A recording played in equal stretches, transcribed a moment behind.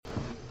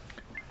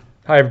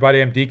Hi,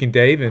 everybody. I'm Deacon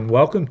Dave, and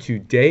welcome to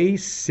day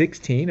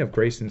 16 of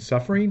Grace and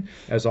Suffering.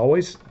 As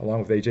always,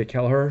 along with AJ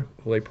Kelleher,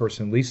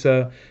 layperson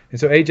Lisa. And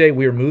so, AJ,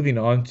 we are moving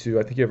on to,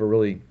 I think you have a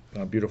really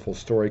beautiful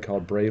story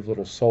called Brave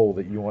Little Soul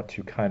that you want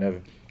to kind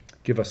of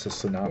give us a Yeah,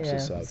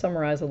 synopsis of.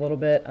 summarize a little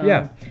bit.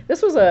 Yeah.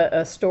 This was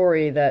a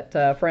story that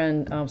a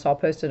friend saw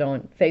posted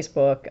on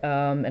Facebook,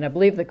 and I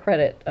believe the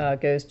credit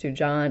goes to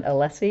John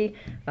Alessi,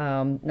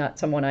 not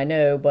someone I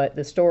know, but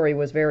the story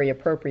was very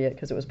appropriate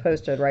because it was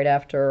posted right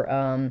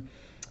after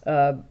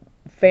a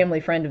family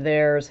friend of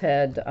theirs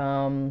had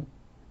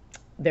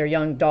their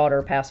young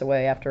daughter pass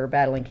away after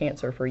battling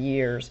cancer for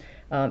years.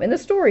 And the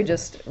story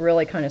just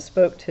really kind of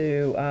spoke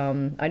to,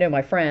 I know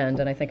my friend,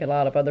 and I think a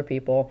lot of other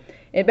people.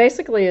 It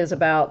basically is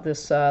about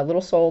this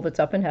little soul that's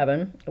up in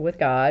heaven with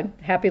God,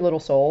 happy little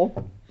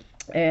soul.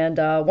 And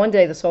one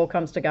day the soul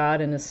comes to God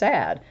and is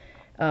sad.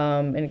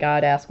 And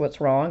God asks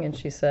what's wrong, and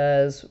she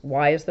says,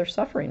 "Why is there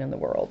suffering in the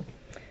world?"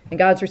 And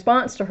God's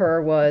response to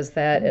her was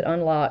that it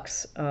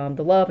unlocks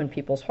the love in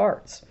people's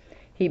hearts.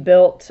 He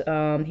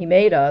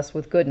made us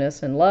with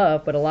goodness and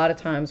love, but a lot of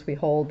times we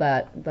hold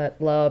that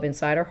love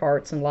inside our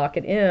hearts and lock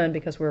it in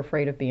because we're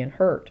afraid of being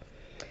hurt.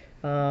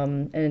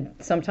 And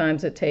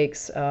sometimes it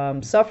takes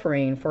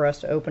suffering for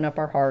us to open up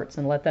our hearts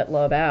and let that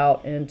love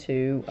out and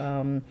to,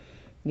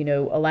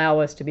 allow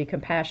us to be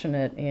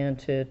compassionate and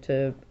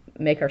to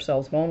make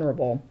ourselves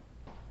vulnerable.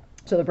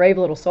 So the brave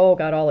little soul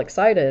got all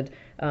excited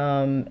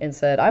and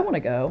said, "I want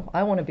to go.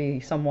 I want to be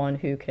someone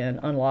who can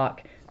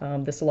unlock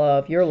this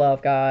love, your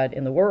love, God,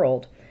 in the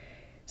world."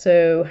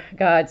 So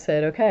God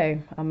said, "Okay,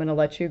 I'm going to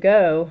let you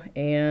go,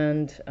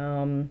 and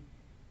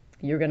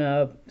you're going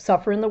to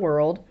suffer in the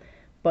world,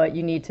 but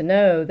you need to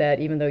know that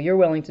even though you're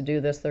willing to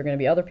do this, there are going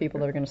to be other people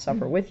that are going to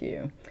suffer with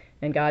you."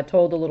 And God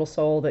told the little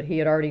soul that He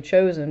had already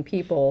chosen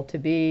people to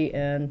be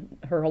in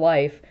her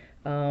life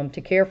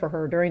to care for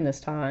her during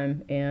this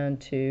time and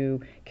to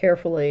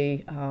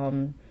carefully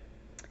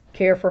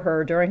care for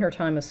her during her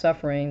time of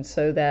suffering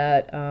so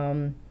that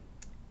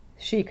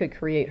she could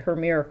create her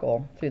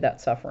miracle through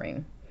that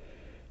suffering.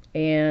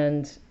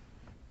 And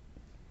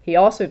he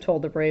also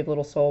told the brave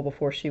little soul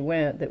before she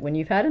went that when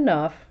you've had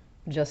enough,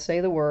 just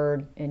say the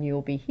word and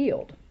you'll be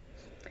healed.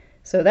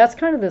 So that's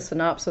kind of the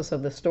synopsis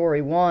of the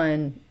story.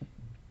 One,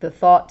 the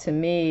thought to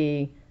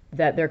me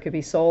that there could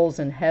be souls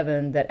in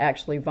heaven that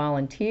actually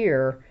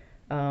volunteer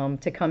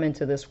to come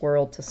into this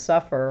world to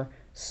suffer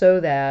so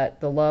that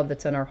the love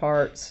that's in our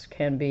hearts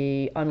can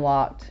be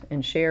unlocked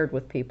and shared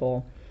with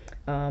people.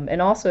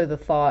 And also the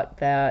thought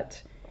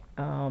that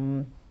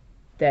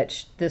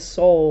this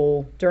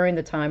soul during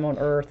the time on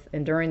earth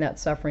and during that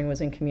suffering was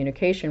in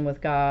communication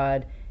with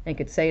God and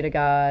could say to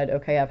God,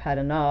 "Okay, I've had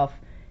enough,"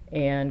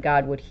 and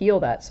God would heal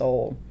that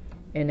soul.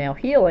 And now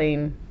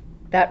healing,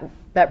 that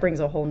brings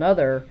a whole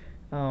nother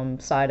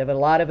side of it. A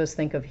lot of us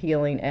think of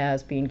healing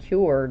as being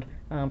cured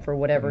for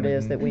whatever it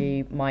is that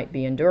we might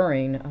be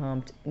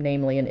enduring,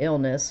 namely an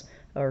illness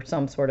or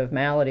some sort of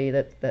malady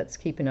that's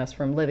keeping us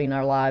from living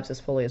our lives as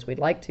fully as we'd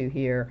like to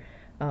here.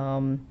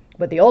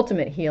 But the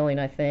ultimate healing,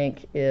 I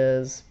think,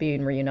 is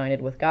being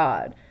reunited with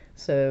God.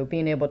 So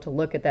being able to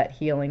look at that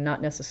healing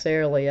not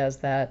necessarily as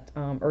that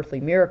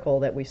earthly miracle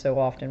that we so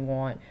often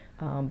want,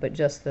 but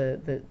just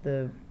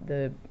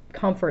the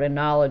comfort and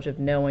knowledge of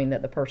knowing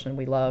that the person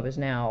we love is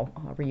now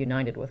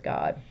reunited with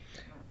God.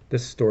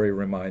 This story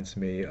reminds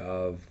me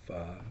of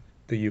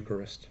the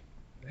Eucharist.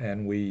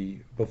 And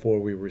before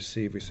we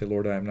receive, we say,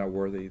 "Lord, I am not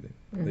worthy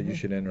that you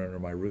should enter under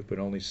my roof, but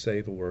only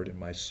say the word, and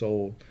my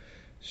soul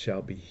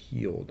shall be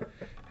healed."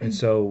 And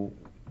so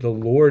the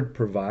Lord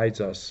provides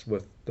us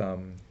with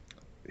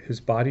His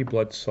body,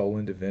 blood, soul,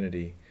 and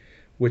divinity,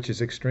 which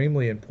is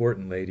extremely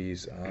important,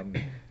 ladies,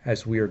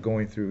 as we are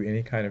going through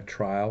any kind of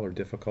trial or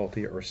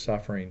difficulty or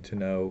suffering, to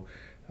know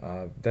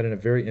that in a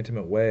very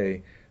intimate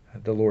way,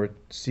 the Lord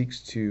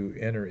seeks to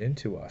enter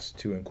into us,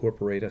 to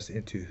incorporate us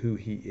into who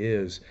He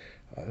is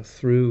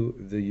through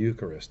the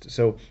Eucharist.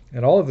 So,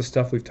 and all of the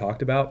stuff we've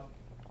talked about,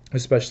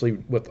 especially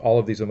with all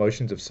of these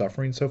emotions of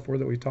suffering and so forth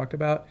that we've talked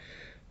about,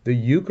 the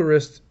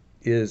Eucharist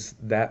is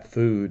that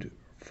food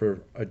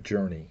for a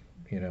journey,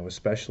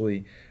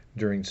 especially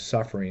during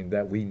suffering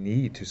that we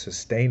need to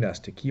sustain us,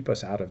 to keep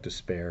us out of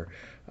despair,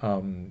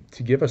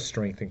 to give us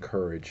strength and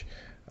courage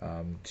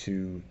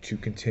to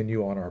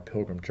continue on our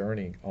pilgrim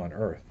journey on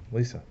earth.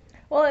 Lisa.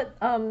 Well,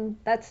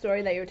 that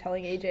story that you were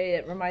telling AJ,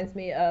 it reminds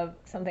me of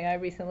something I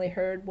recently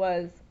heard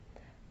was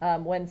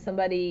when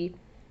somebody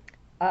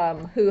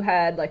who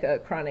had like a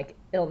chronic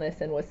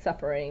illness and was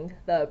suffering,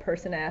 the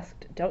person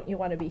asked, "Don't you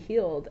want to be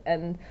healed?"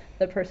 And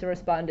the person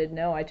responded,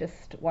 "No, I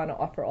just want to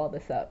offer all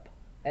this up.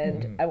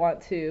 And I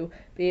want to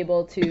be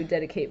able to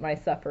dedicate my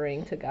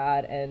suffering to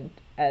God and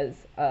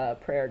as a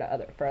prayer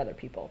for other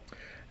people."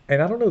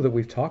 And I don't know that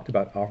we've talked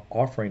about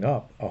offering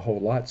up a whole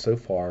lot so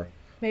far.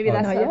 Maybe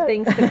that's Not some yet.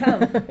 things to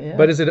come. Yeah.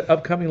 But is it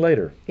upcoming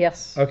later?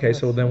 Yes. Okay, Yes.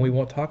 so then we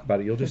won't talk about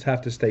it. You'll just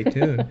have to stay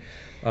tuned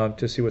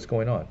to see what's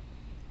going on.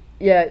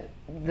 Yeah,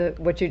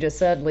 what you just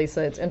said,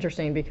 Lisa, it's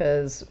interesting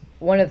because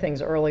one of the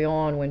things early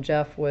on when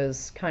Jeff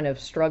was kind of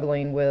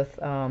struggling with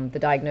the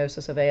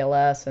diagnosis of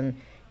ALS and,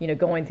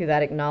 going through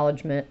that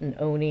acknowledgement and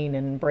owning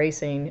and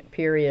embracing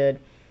period,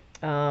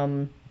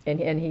 and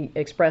he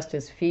expressed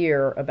his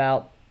fear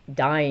about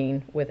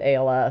dying with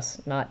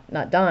ALS,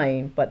 not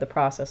dying, but the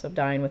process of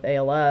dying with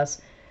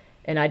ALS.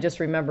 And I just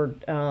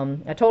remembered,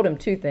 I told him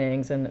two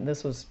things, and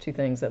this was two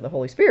things that the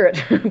Holy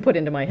Spirit put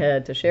into my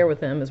head to share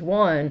with him, is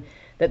one,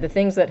 that the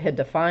things that had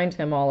defined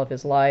him all of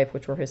his life,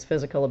 which were his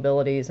physical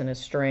abilities and his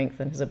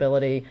strength and his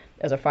ability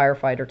as a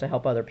firefighter to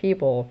help other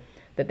people,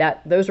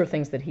 that those are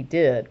things that he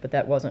did, but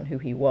that wasn't who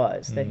he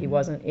was, that he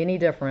wasn't any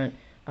different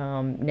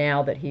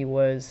now that he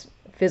was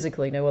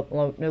physically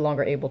no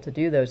longer able to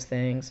do those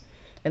things.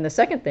 And the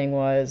second thing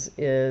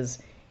is,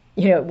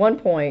 at one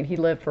point, he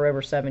lived for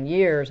over 7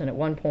 years, and at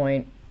one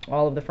point,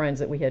 all of the friends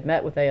that we had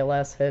met with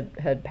ALS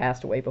had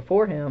passed away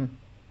before him.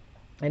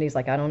 And he's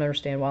like, I don't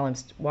understand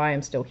why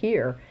I'm still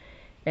here.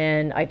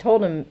 And I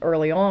told him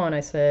early on, I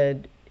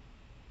said,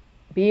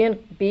 be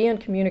in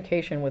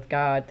communication with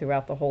God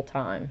throughout the whole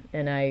time.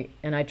 And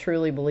I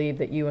truly believe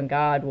that you and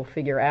God will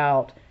figure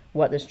out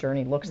what this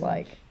journey looks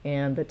like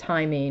and the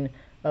timing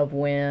of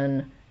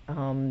when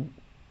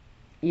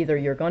either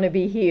you're going to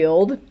be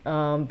healed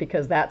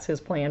because that's his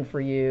plan for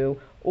you,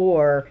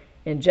 or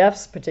in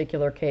Jeff's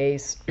particular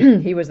case,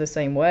 he was the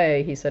same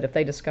way. He said, if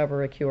they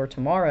discover a cure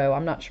tomorrow,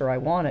 I'm not sure I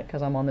want it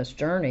because I'm on this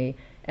journey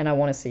and I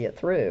want to see it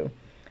through.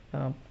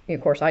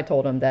 Of course, I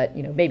told him that,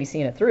 maybe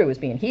seeing it through is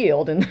being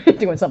healed and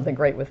doing something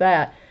great with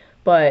that.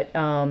 But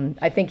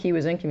I think he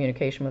was in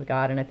communication with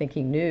God, and I think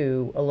he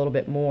knew a little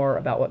bit more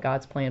about what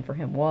God's plan for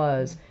him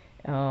was,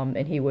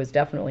 and he was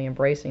definitely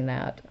embracing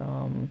that.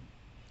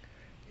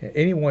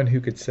 Anyone who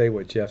could say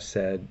what Jeff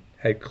said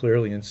had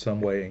clearly in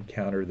some way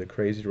encountered the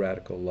crazy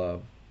radical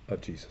love of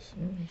Jesus.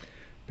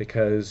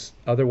 Because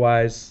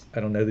otherwise, I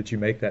don't know that you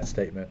make that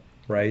statement,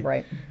 right?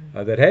 Right.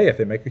 That, hey, if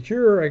they make a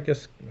cure, I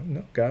guess,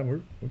 no,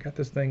 God, we got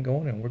this thing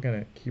going and we're going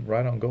to keep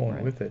right on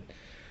going with it.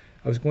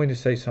 I was going to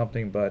say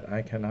something, but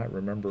I cannot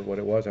remember what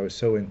it was. I was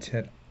so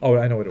intent. Oh,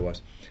 I know what it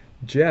was.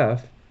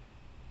 Jeff,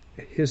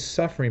 his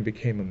suffering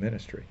became a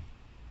ministry.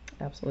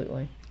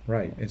 Absolutely.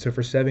 Right. And so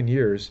for 7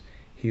 years,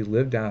 he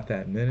lived out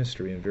that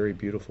ministry in very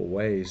beautiful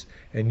ways.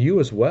 And you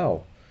as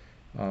well.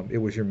 It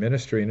was your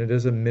ministry, and it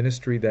is a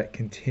ministry that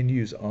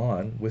continues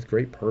on with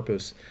great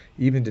purpose,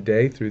 even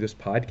today through this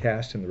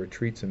podcast and the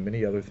retreats and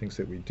many other things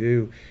that we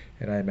do,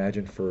 and I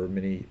imagine for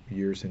many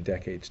years and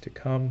decades to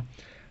come.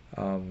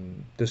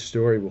 This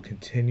story will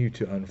continue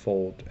to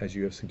unfold, as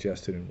you have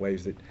suggested, in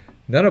ways that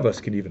none of us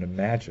can even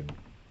imagine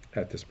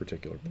at this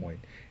particular point.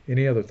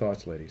 Any other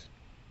thoughts, ladies?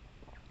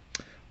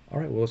 All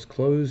right, well, let's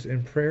close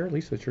in prayer.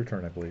 Lisa, it's your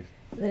turn, I believe.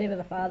 In the name of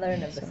the Father,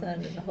 and of the Son,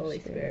 and of the Holy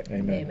Spirit.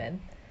 Amen.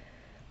 Amen.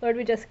 Lord,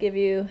 we just give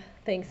you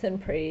thanks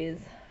and praise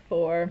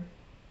for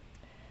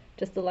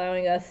just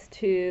allowing us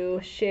to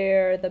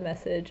share the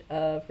message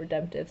of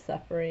redemptive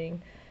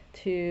suffering,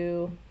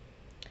 to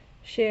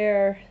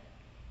share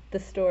the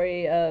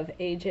story of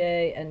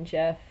AJ and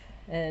Jeff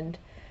and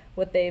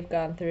what they've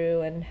gone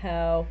through and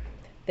how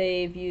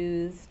they've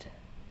used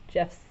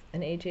Jeff's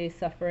and AJ's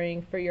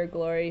suffering for your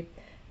glory.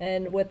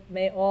 And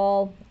may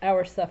all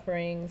our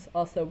sufferings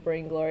also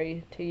bring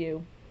glory to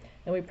you.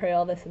 And we pray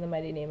all this in the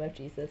mighty name of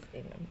Jesus.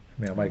 Amen.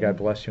 May Almighty God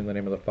bless you in the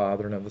name of the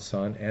Father, and of the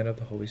Son, and of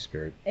the Holy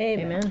Spirit.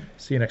 Amen. Amen.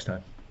 See you next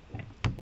time.